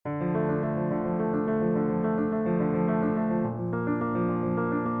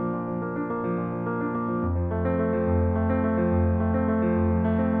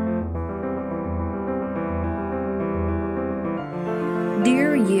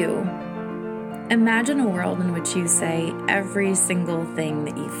you, imagine a world in which you say every single thing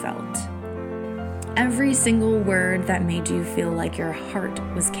that you felt. Every single word that made you feel like your heart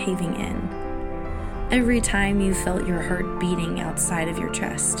was caving in. Every time you felt your heart beating outside of your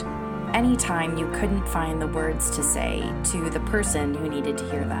chest. Anytime you couldn't find the words to say to the person who needed to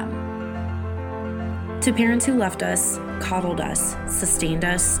hear them. To parents who left us, coddled us, sustained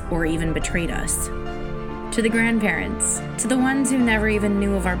us, or even betrayed us. To the grandparents, to the ones who never even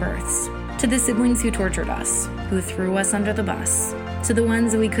knew of our births. To the siblings who tortured us, who threw us under the bus. To the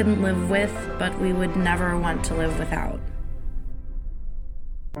ones we couldn't live with, but we would never want to live without.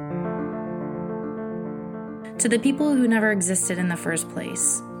 To the people who never existed in the first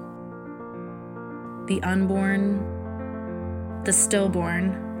place. The unborn, the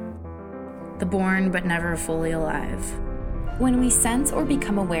stillborn, the born but never fully alive. When we sense or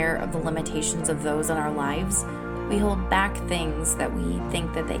become aware of the limitations of those in our lives, we hold back things that we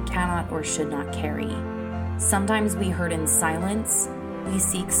think that they cannot or should not carry. Sometimes we hurt in silence, we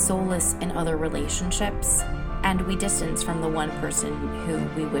seek solace in other relationships, and we distance from the one person who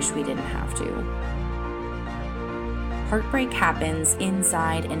we wish we didn't have to. Heartbreak happens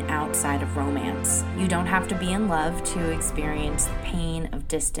inside and outside of romance. You don't have to be in love to experience the pain of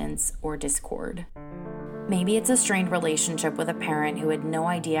distance or discord. Maybe it's a strained relationship with a parent who had no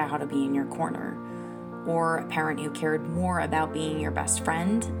idea how to be in your corner, or a parent who cared more about being your best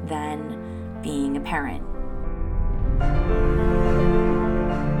friend than being a parent.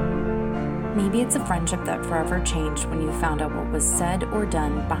 Maybe it's a friendship that forever changed when you found out what was said or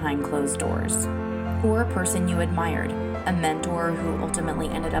done behind closed doors. Or a person you admired, a mentor who ultimately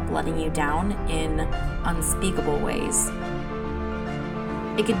ended up letting you down in unspeakable ways.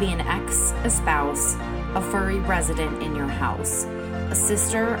 It could be an ex, a spouse, a furry resident in your house, a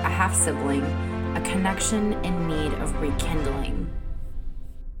sister, a half-sibling, a connection in need of rekindling.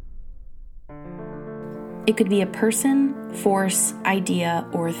 It could be a person, force, idea,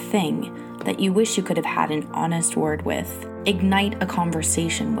 or thing that you wish you could have had an honest word with, ignite a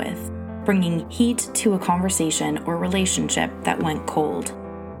conversation with, bringing heat to a conversation or relationship that went cold.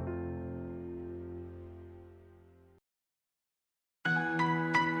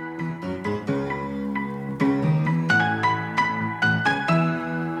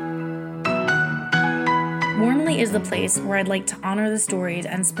 Warmly is the place where I'd like to honor the stories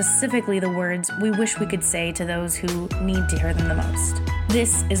and specifically the words we wish we could say to those who need to hear them the most.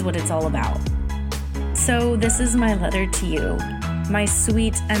 This is what it's all about. So this is my letter to you, my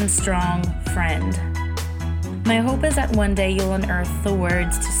sweet and strong friend. My hope is that one day you'll unearth the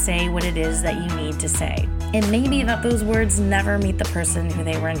words to say what it is that you need to say. It may be that those words never meet the person who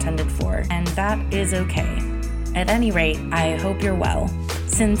they were intended for, and that is okay. At any rate, I hope you're well.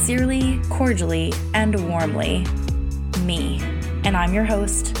 Sincerely, cordially, and warmly, me. And I'm your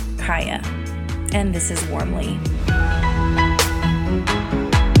host, Kaya. And this is Warmly.